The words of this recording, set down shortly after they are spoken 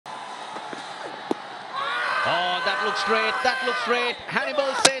Oh, that looks straight, that looks straight.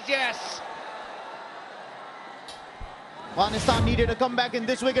 Hannibal says yes. Afghanistan needed a comeback in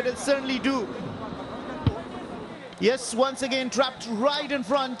this wicket, it certainly do. Yes, once again trapped right in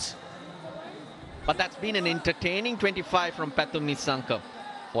front. But that's been an entertaining 25 from Pathum Nissanka.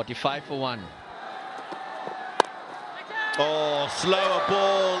 45 for 1. Oh, slower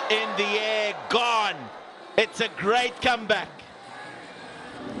ball in the air, gone. It's a great comeback.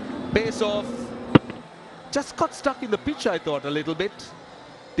 Pace off. Just got stuck in the pitch, I thought, a little bit.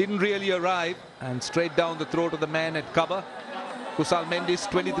 Didn't really arrive. And straight down the throat of the man at cover. Kusal Mendis,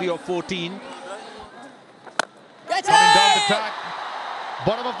 23 of 14. Coming down the track.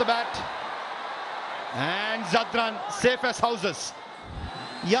 Bottom of the bat. And Zadran safe as houses.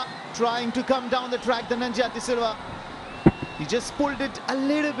 Yeah, trying to come down the track, the Dhananjaya De Silva. He just pulled it a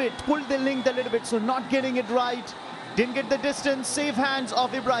little bit, pulled the length a little bit, so not getting it right. Didn't get the distance, safe hands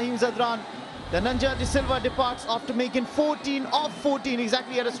of Ibrahim Zadran. The Dhananjaya De Silva departs after making 14 of 14,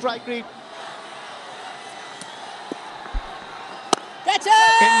 exactly at a strike rate. In the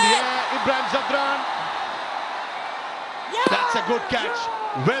air, Ibrahim Zadran. That's a good catch.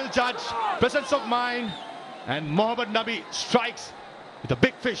 Well judged, presence of mind. And Mohammad Nabi strikes with a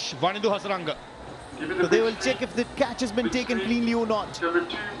big fish, Vanindu Hasaranga. So they will check if the catch has been taken cleanly or not.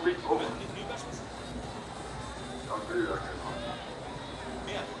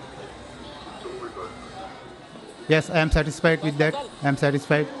 Yes, I am satisfied with that. I am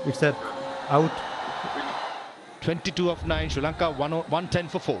satisfied. It's a out. 22 of 9, Sri Lanka 110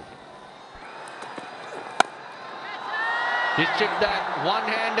 for 4. He chipped that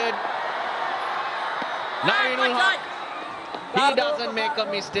one-handed. Nainul Haq. He doesn't make a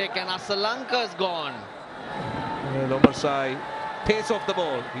mistake and Sri Lanka's gone. Omar Sai, pace of the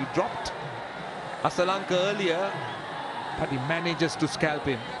ball. He dropped Sri Lanka earlier, but he manages to scalp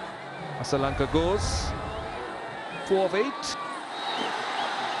him. Sri Lanka goes 4 of 8.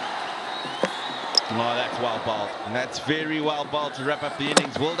 Oh, that's well bowled. And that's very well bowled to wrap up the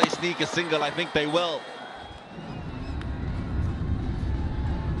innings. Will they sneak a single? I think they will.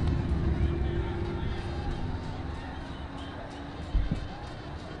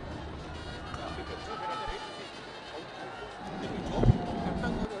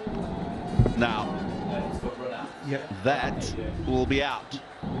 Now, that will be out.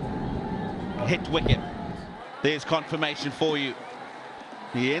 Hit wicket. There's confirmation for you.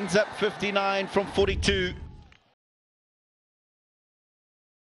 He ends up 59 from 42.